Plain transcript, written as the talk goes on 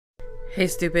Hey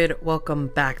stupid, welcome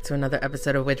back to another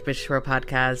episode of Witch Bitch Show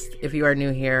Podcast. If you are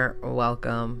new here,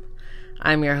 welcome.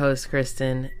 I'm your host,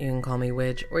 Kristen. You can call me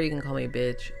Witch or you can call me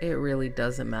Bitch. It really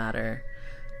doesn't matter.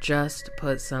 Just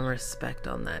put some respect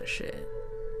on that shit.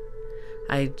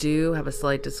 I do have a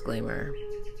slight disclaimer.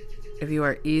 If you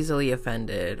are easily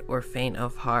offended or faint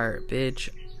of heart, bitch,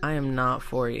 I am not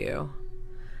for you.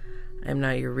 I am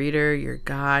not your reader, your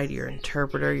guide, your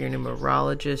interpreter, your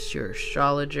numerologist, your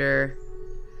astrologer.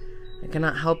 I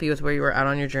cannot help you with where you are at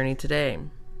on your journey today.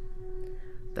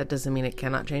 That doesn't mean it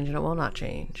cannot change and it will not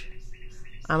change.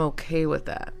 I'm okay with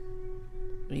that.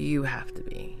 You have to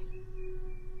be.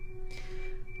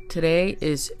 Today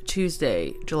is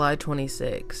Tuesday, July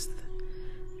 26th.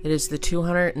 It is the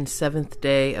 207th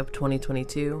day of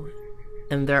 2022,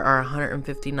 and there are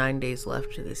 159 days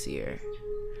left to this year.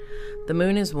 The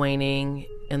moon is waning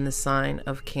in the sign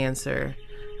of Cancer,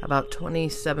 about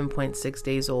 27.6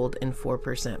 days old and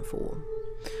 4% full.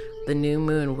 The new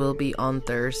moon will be on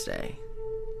Thursday.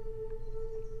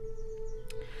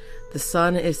 The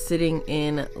sun is sitting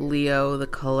in Leo. The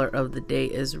color of the day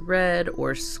is red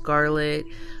or scarlet,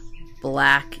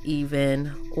 black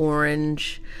even,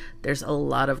 orange. There's a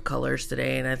lot of colors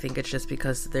today, and I think it's just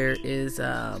because there's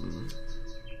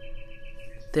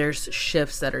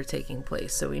shifts that are taking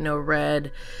place. So we know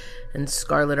red and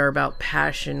scarlet are about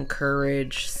passion,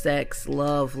 courage, sex,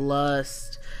 love,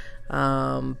 lust.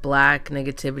 Black,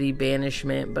 negativity,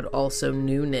 banishment, but also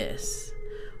newness.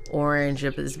 Orange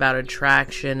is about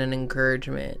attraction and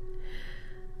encouragement.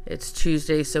 It's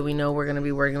Tuesday, so we know we're going to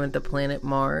be working with the planet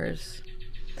Mars.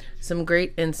 Some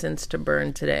great incense to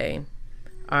burn today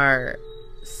are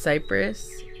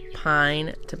cypress,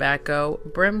 pine, tobacco,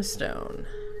 brimstone.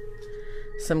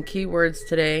 Some key words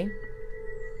today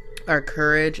are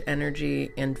courage,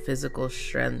 energy, and physical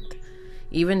strength,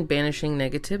 even banishing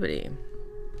negativity.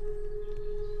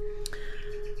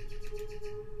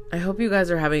 I hope you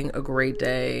guys are having a great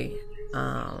day.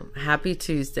 Happy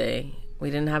Tuesday.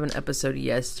 We didn't have an episode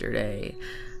yesterday.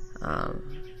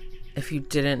 If you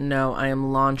didn't know, I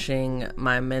am launching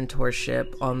my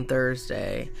mentorship on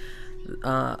Thursday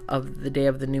of the day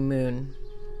of the new moon.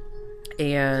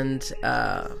 And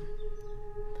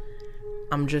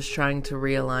I'm just trying to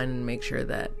realign and make sure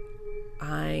that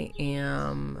I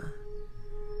am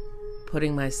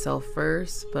putting myself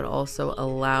first, but also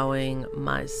allowing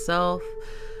myself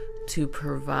to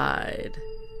provide,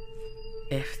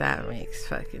 if that makes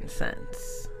fucking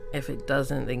sense. If it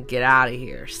doesn't, then get out of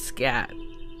here, scat.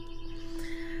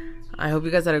 I hope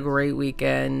you guys had a great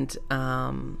weekend.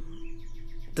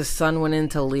 The sun went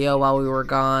into Leo while we were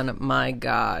gone. My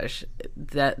gosh,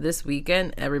 that this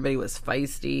weekend everybody was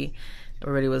feisty,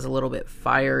 everybody was a little bit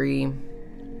fiery,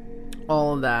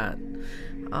 all of that.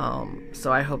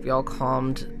 So I hope y'all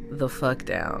calmed the fuck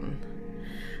down.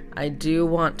 I do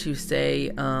want to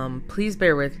say, please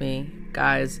bear with me,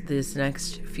 guys, this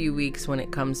next few weeks when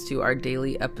it comes to our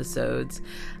daily episodes.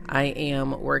 I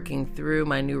am working through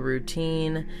my new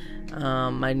routine,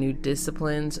 my new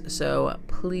disciplines, so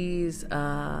please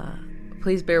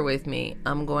bear with me.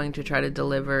 I'm going to try to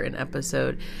deliver an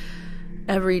episode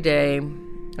every day,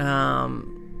 but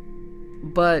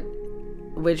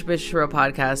Witch Bitch Show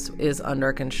Podcast is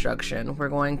under construction. We're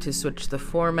going to switch the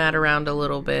format around a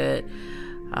little bit.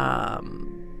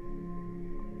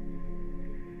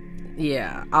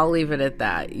 Yeah, I'll leave it at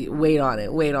that. Wait on it,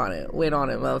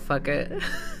 motherfucker.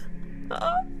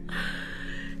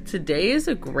 Today is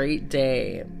a great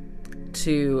day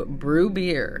to brew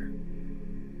beer.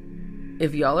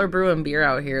 If y'all are brewing beer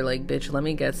out here, like, bitch, let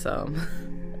me get some.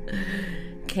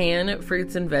 Can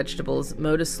fruits and vegetables,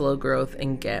 mow to slow growth,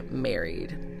 and get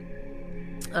married.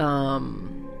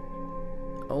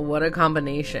 What a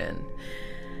combination.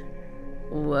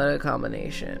 What a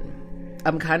combination.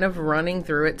 I'm kind of running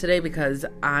through it today because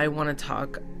I want to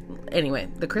talk. Anyway,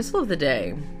 the crystal of the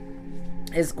day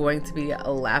is going to be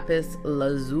lapis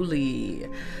lazuli.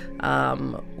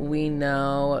 We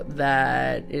know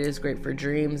that it is great for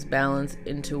dreams, balance,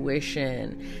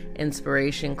 intuition,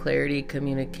 inspiration, clarity,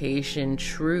 communication,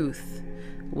 truth,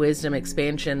 wisdom,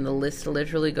 expansion. The list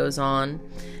literally goes on.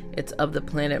 It's of the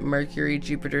planet Mercury,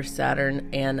 Jupiter, Saturn,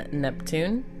 and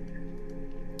Neptune.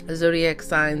 Zodiac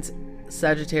signs: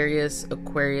 Sagittarius,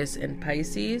 Aquarius, and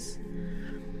Pisces.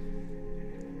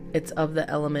 It's of the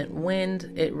element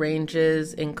wind. It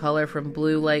ranges in color from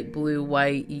blue, light blue,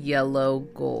 white, yellow,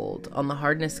 gold. On the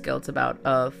hardness scale, it's about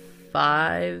a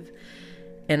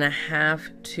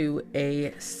 5.5 to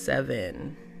a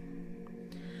 7.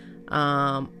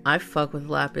 I fuck with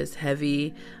lapis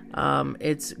heavy.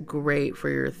 It's great for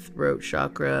your throat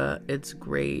chakra. It's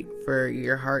great for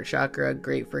your heart chakra.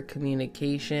 Great for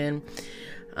communication.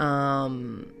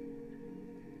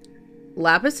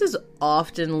 Lapis is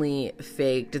oftenly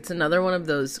faked. It's another one of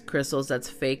those crystals that's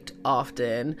faked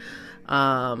often.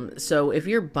 So if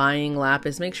you're buying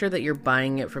lapis, make sure that you're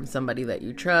buying it from somebody that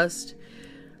you trust.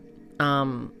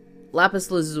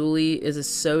 Lapis lazuli is a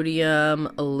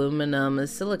sodium aluminum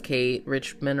silicate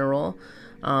rich mineral,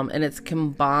 and it's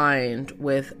combined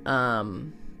with a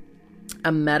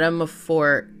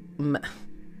metamorphic.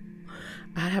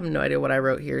 I have no idea what I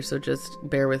wrote here, so just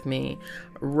bear with me.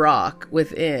 Rock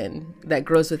within that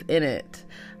grows within it.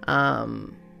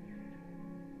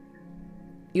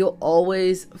 You'll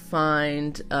always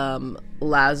find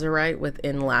lazurite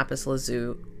within lapis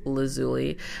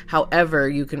lazuli. However,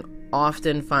 you can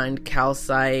often find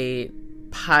calcite,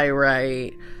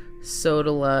 pyrite,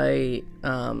 sodalite.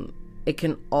 It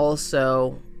can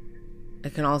also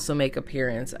make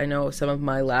appearance. I know some of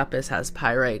my lapis has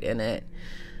pyrite in it.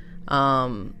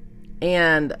 And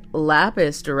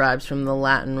lapis derives from the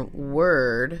Latin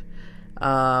word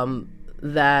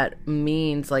that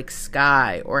means like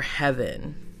sky or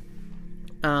heaven.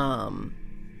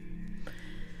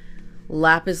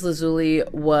 Lapis lazuli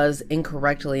was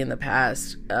incorrectly in the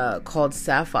past called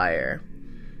sapphire,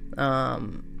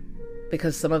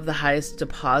 because some of the highest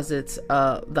deposits,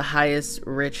 the highest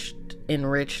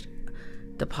enriched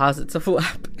deposits of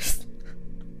lapis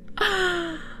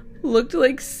looked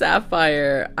like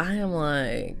sapphire. I'm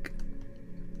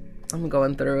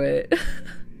going through it.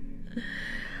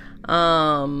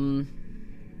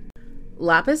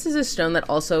 Lapis is a stone that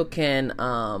also can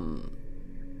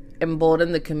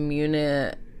embolden the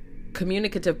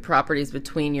communicative properties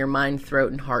between your mind,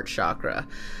 throat, and heart chakra.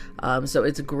 So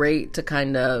it's great to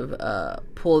kind of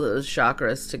pull those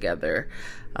chakras together.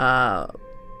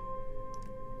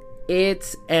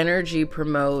 Its energy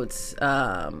promotes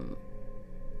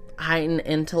heightened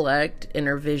intellect,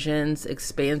 inner visions,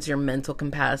 expands your mental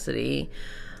capacity.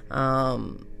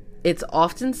 It's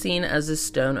often seen as a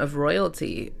stone of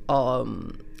royalty.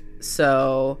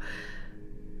 So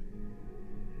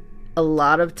a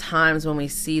lot of times when we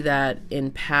see that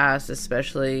in past,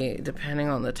 especially depending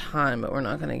on the time, but we're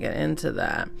not going to get into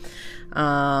that.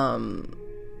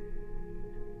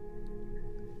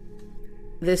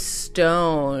 This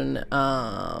stone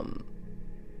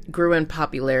grew in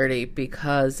popularity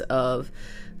because of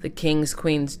the kings,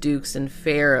 queens, dukes, and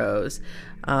pharaohs,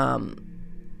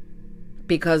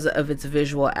 because of its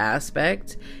visual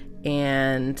aspect.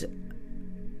 And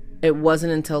it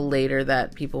wasn't until later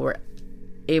that people were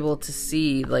able to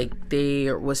see, like,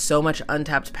 there was so much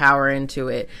untapped power into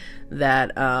it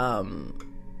that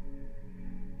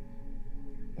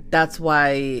that's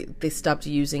why they stopped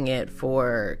using it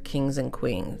for kings and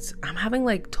queens. I'm having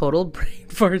like total brain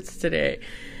farts today.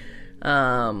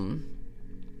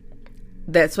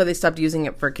 That's why they stopped using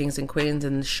it for kings and queens,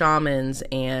 and shamans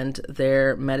and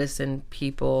their medicine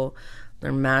people,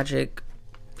 their magic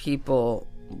people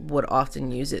would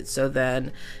often use it. So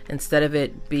then instead of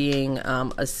it being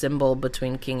a symbol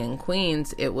between king and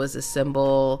queens, it was a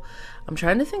symbol. I'm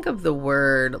trying to think of the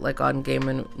word, like on Game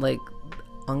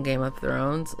of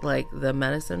Thrones, like the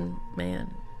medicine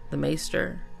man, the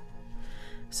maester.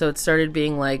 So it started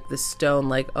being like the stone,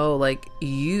 like, oh, like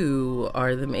you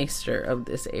are the maester of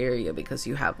this area because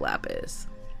you have lapis.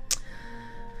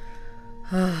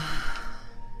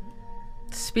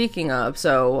 Speaking of,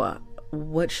 so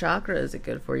what chakra is it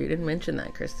good for? You didn't mention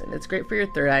that, Kristen. It's great for your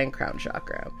third eye and crown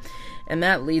chakra. And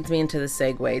that leads me into the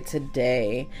segue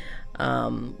today.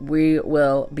 We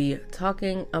will be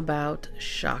talking about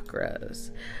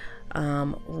chakras.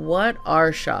 What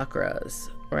are chakras,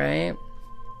 right?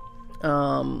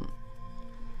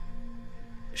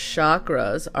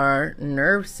 Chakras are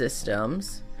nerve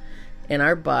systems in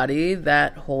our body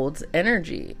that holds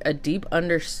energy, a deep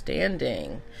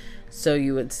understanding. So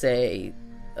you would say,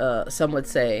 some would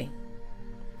say,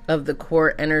 of the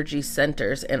core energy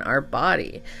centers in our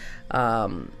body.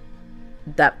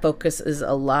 That focuses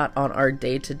a lot on our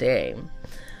day-to-day.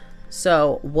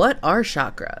 So what are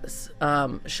chakras?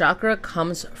 Chakra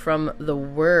comes from the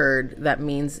word that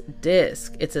means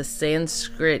disc. It's a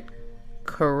Sanskrit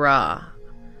kara.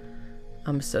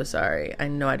 I'm so sorry. I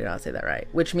know I did not say that right.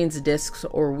 Which means discs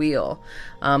or wheel.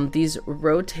 These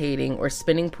rotating or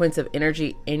spinning points of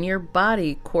energy in your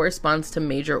body corresponds to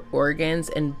major organs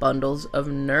and bundles of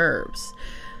nerves.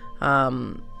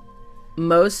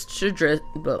 Most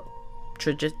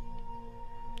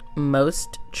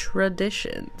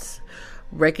traditions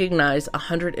recognize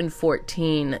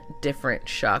 114 different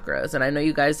chakras, and I know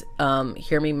you guys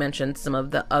hear me mention some of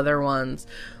the other ones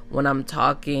when I'm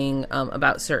talking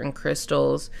about certain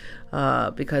crystals,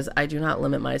 because I do not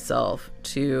limit myself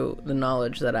to the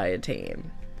knowledge that I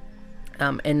attain.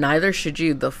 And neither should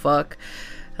you. The fuck.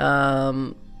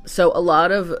 So a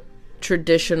lot of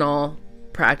traditional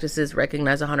practices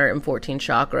recognize 114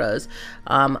 chakras,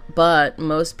 but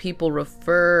most people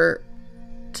refer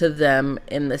to them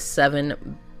in the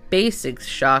 7 basic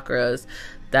chakras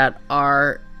that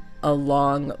are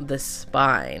along the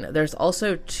spine. There's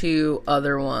also 2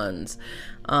 other ones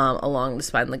along the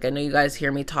spine. Like, I know you guys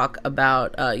hear me talk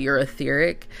about your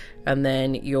etheric and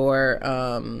then your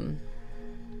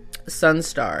sun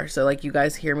star. So like, you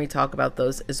guys hear me talk about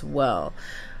those as well.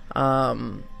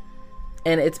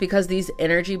 And it's because these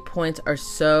energy points are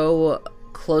so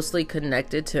closely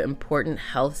connected to important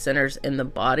health centers in the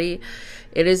body.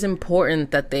 It is important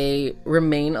that they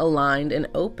remain aligned and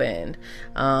open.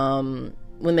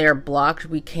 When they are blocked,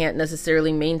 we can't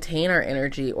necessarily maintain our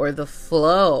energy or the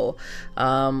flow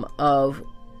of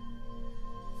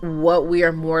what we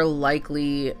are more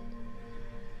likely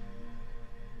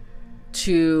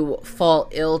to fall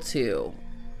ill to.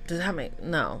 Does that make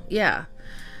no? Yeah.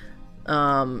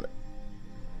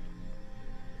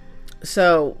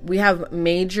 So we have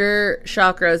major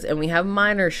chakras and we have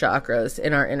minor chakras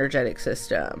in our energetic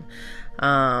system.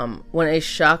 When a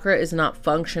chakra is not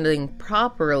functioning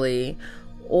properly,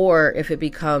 or if it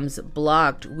becomes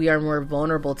blocked, we are more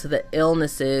vulnerable to the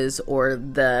illnesses or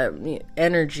the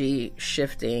energy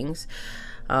shiftings.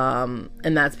 And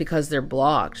that's because they're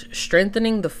blocked.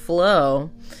 Strengthening the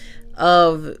flow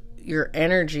of your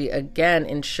energy again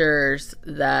ensures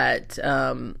that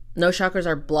no chakras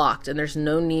are blocked, and there's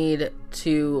no need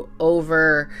to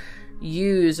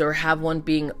overuse or have one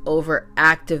being over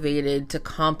activated to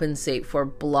compensate for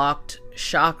blocked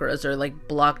chakras, or like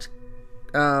blocked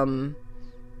blocked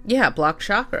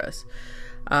chakras.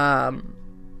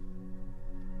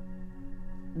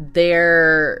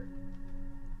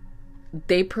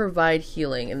 They provide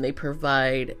healing, and they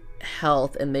provide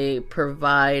health, and they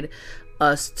provide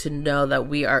us to know that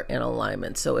we are in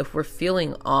alignment. So if we're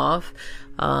feeling off,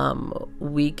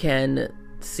 we can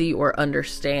see or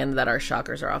understand that our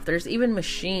chakras are off. There's even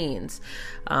machines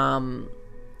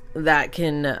that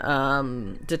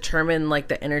can determine like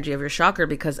the energy of your chakra,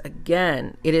 because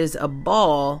again, it is a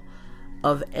ball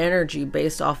of energy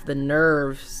based off the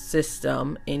nerve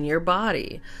system in your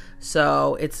body.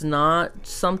 So it's not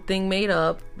something made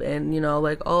up and, you know,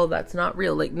 like, oh, that's not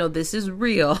real. Like, no, this is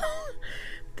real.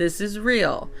 This is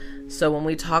real. So when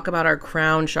we talk about our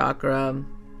crown chakra,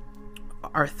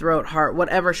 our throat, heart,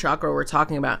 whatever chakra we're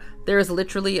talking about, there is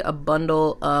literally a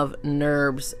bundle of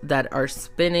nerves that are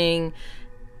spinning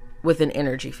with an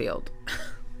energy field.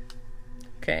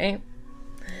 Okay.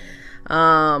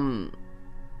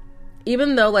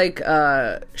 Even though like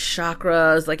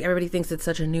chakras, like everybody thinks it's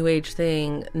such a new age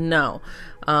thing, no.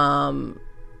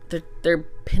 They're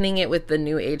pinning it with the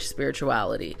new age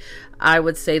spirituality. I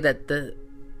would say that the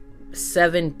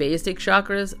 7 basic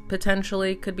chakras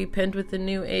potentially could be pinned with the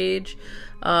new age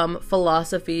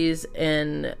philosophies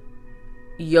and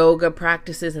yoga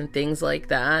practices and things like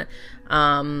that.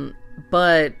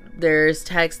 But there's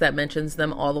text that mentions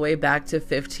them all the way back to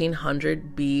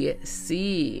 1500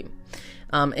 BC.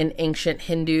 An ancient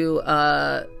Hindu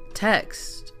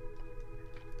text.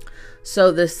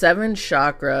 So the 7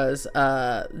 chakras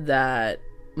that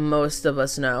most of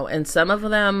us know, and some of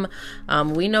them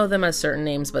we know them as certain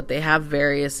names, but they have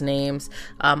various names.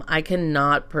 I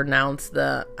cannot pronounce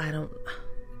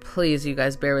please, you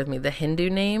guys bear with me, the Hindu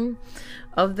name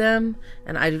of them,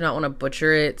 and I do not want to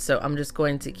butcher it, so I'm just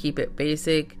going to keep it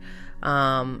basic.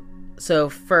 So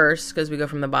first, because we go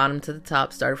from the bottom to the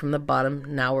top, started from the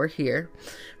bottom, now we're here.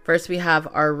 First, we have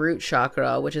our root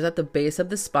chakra, which is at the base of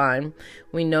the spine.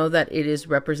 We know that it is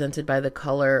represented by the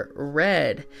color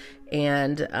red,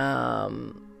 and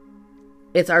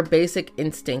it's our basic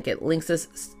instinct. It links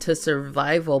us to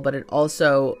survival, but it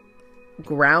also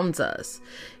grounds us.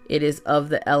 It is of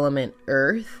the element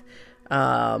earth.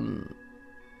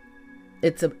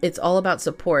 It's all about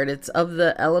support. It's of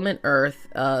the element earth,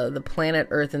 the planet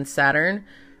Earth and Saturn.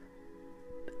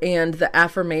 And the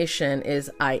affirmation is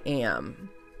I am.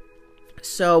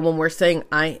 So when we're saying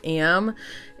I am,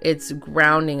 it's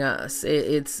grounding us.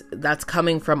 That's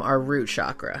coming from our root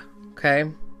chakra.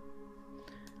 Okay.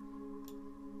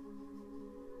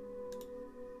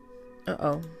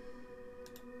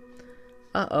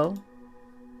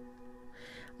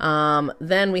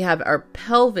 Then we have our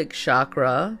pelvic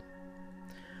chakra,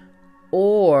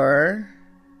 or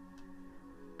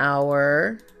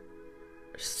our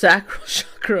sacral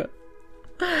chakra.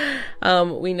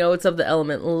 We know it's of the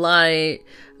element light.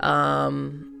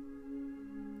 The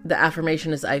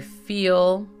affirmation is I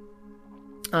feel,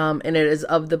 and it is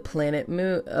of the planet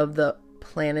moon.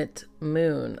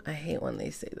 I hate when they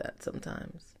say that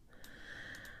sometimes.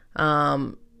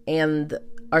 And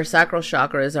our sacral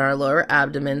chakra is our lower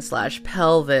abdomen /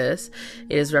 pelvis.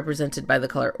 It is represented by the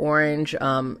color orange,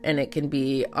 and it can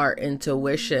be our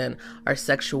intuition, our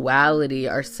sexuality,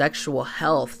 our sexual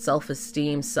health,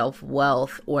 self-esteem,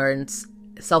 self-wealth, or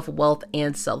self-wealth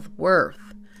and self-worth.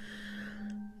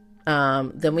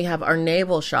 Then we have our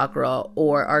navel chakra,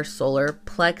 or our solar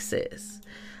plexus.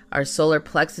 Our solar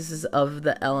plexus is of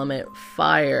the element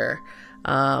fire.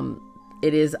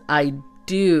 It is I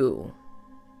do.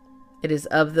 It is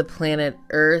of the planet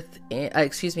Earth. It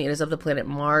is of the planet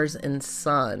Mars and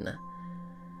Sun.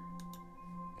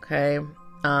 Okay.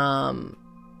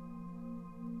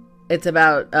 It's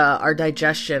about our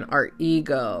digestion, our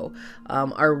ego,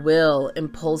 our will,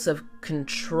 impulsive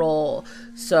control.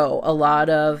 So a lot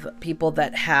of people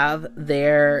that have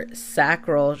their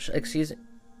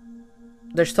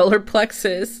their solar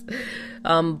plexus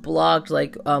blocked,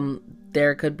 like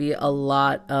there could be a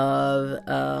lot of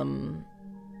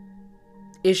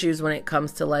issues when it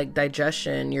comes to like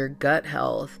digestion, your gut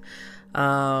health.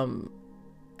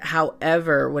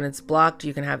 However, when it's blocked,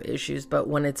 you can have issues, but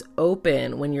when it's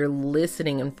open, when you're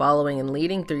listening and following and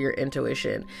leading through your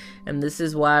intuition, and this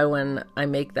is why when I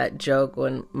make that joke,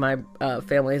 when my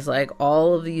family's like,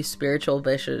 all of these spiritual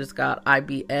bitches got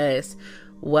IBS,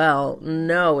 well,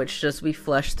 no, it's just we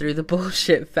flush through the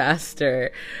bullshit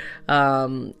faster,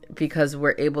 because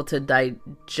we're able to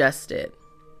digest it.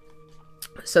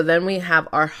 So then we have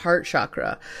our heart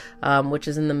chakra, which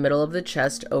is in the middle of the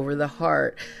chest over the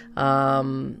heart.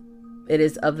 It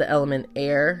is of the element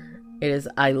air. It is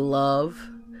I love.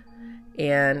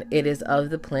 And it is of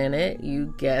the planet,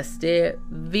 you guessed it,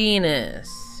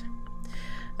 Venus.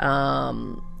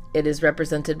 It is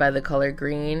represented by the color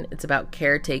green. It's about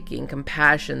caretaking,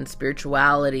 compassion,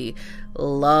 spirituality,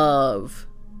 love.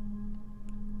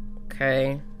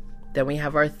 Okay. Then we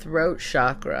have our throat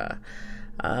chakra.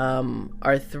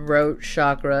 Our throat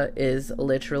chakra is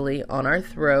literally on our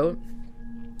throat.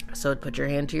 So put your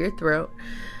hand to your throat.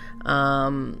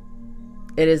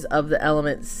 It is of the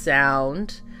element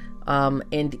sound,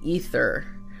 and ether.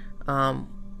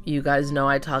 You guys know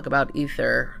I talk about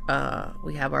ether.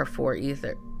 We have our 4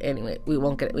 ether. Anyway,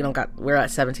 we're at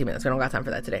 17 minutes. We don't got time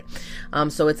for that today.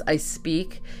 So it's I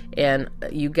speak, and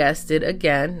you guessed it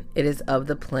again. It is of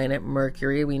the planet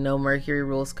Mercury. We know Mercury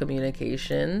rules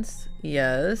communications.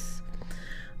 Yes.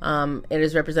 It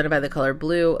is represented by the color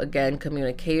blue. Again,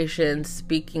 communication,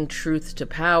 speaking truth to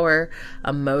power,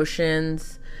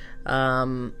 emotions,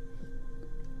 fill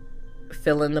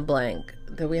in the blank.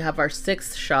 Then we have our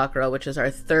 6th chakra, which is our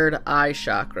third eye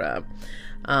chakra.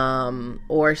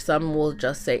 Or some will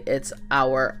just say it's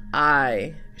our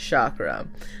eye chakra.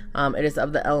 It is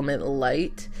of the element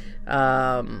light.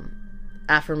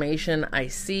 Affirmation, I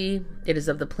see. It is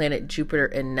of the planet Jupiter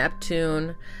and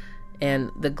Neptune.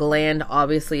 And the gland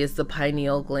obviously is the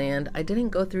pineal gland. I didn't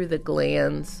go through the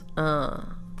glands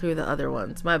through the other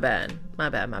ones. My bad.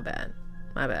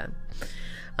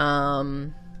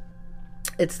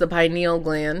 It's the pineal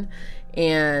gland,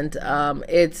 and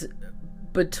it's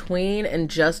between and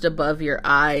just above your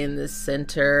eye, in the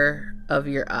center of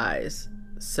your eyes.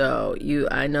 So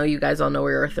I know you guys all know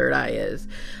where your third eye is.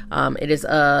 It is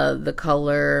the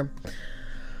color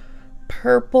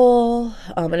purple,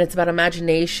 and it's about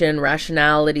imagination,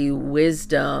 rationality,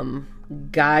 wisdom,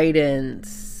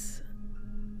 guidance.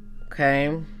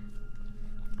 Okay.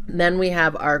 Then we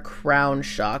have our crown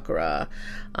chakra.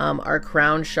 Our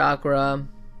crown chakra,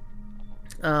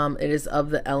 it is of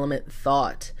the element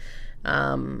thought.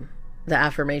 The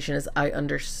affirmation is I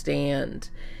understand.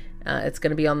 It's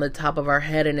going to be on the top of our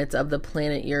head, and it's of the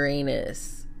planet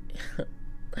Uranus.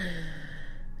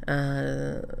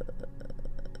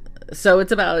 So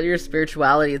it's about your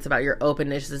spirituality. It's about your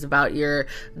openness. It's about your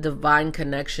divine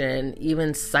connection,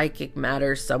 even psychic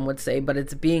matters, some would say, but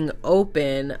it's being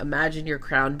open. Imagine your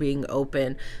crown being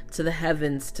open to the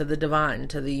heavens, to the divine,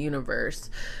 to the universe.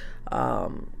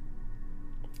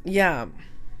 Yeah.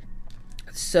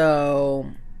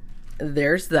 So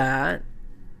there's that.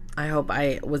 I hope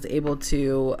I was able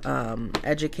to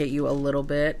educate you a little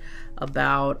bit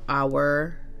about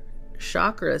our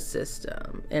chakra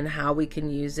system and how we can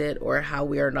use it, or how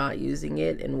we are not using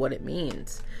it, and what it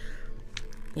means.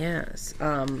 Yes.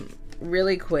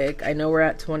 Really quick, I know we're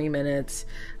at 20 minutes.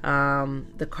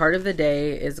 The card of the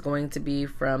day is going to be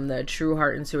from the True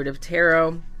Heart Intuitive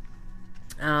Tarot.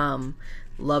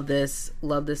 Love this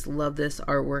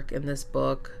artwork in this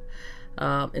book,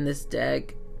 in this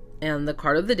deck. And the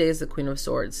card of the day is the Queen of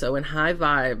Swords. So in high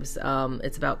vibes,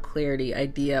 it's about clarity,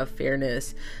 idea,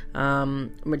 fairness,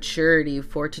 maturity,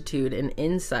 fortitude, and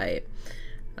insight.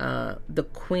 The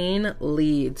queen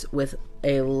leads with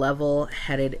a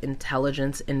level-headed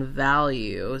intelligence and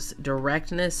values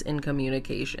directness in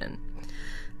communication.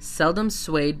 Seldom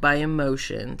swayed by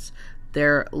emotions,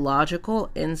 their logical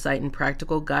insight and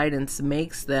practical guidance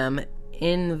makes them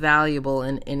invaluable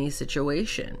in any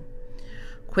situation.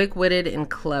 Quick-witted and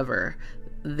clever,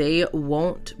 they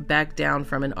won't back down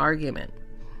from an argument.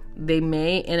 They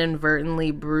may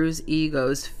inadvertently bruise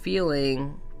egos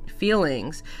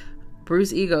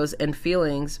and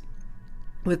feelings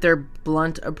with their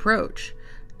blunt approach.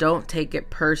 Don't take it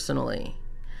personally.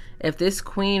 If this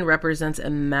queen represents a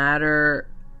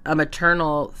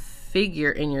maternal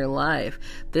figure in your life,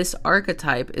 this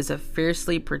archetype is a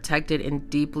fiercely protected and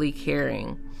deeply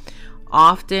caring,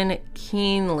 often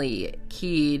keenly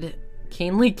keyed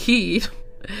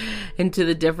into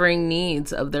the differing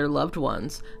needs of their loved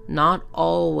ones, not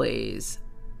always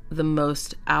the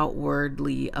most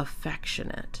outwardly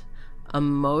affectionate.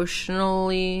 Emotional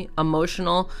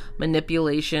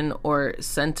manipulation or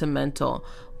sentimental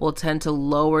will tend to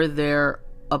lower their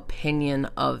opinion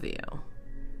of you.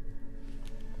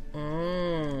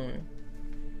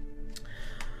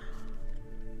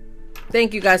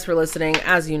 Thank you guys for listening.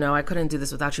 As you know, I couldn't do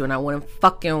this without you, and I wouldn't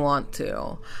fucking want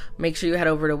to. Make sure you head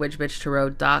over to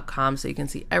witchbitchtarot.com so you can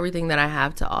see everything that I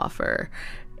have to offer.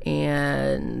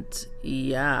 And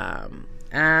yeah,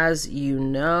 as you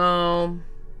know,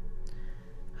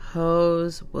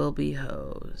 hoes will be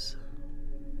hoes.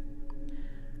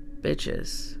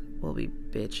 Bitches will be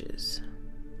bitches.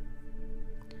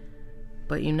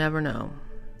 But you never know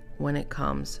when it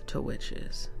comes to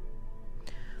witches.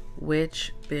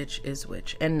 Which bitch is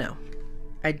which? And no,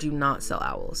 I do not sell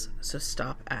owls, so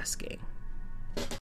stop asking.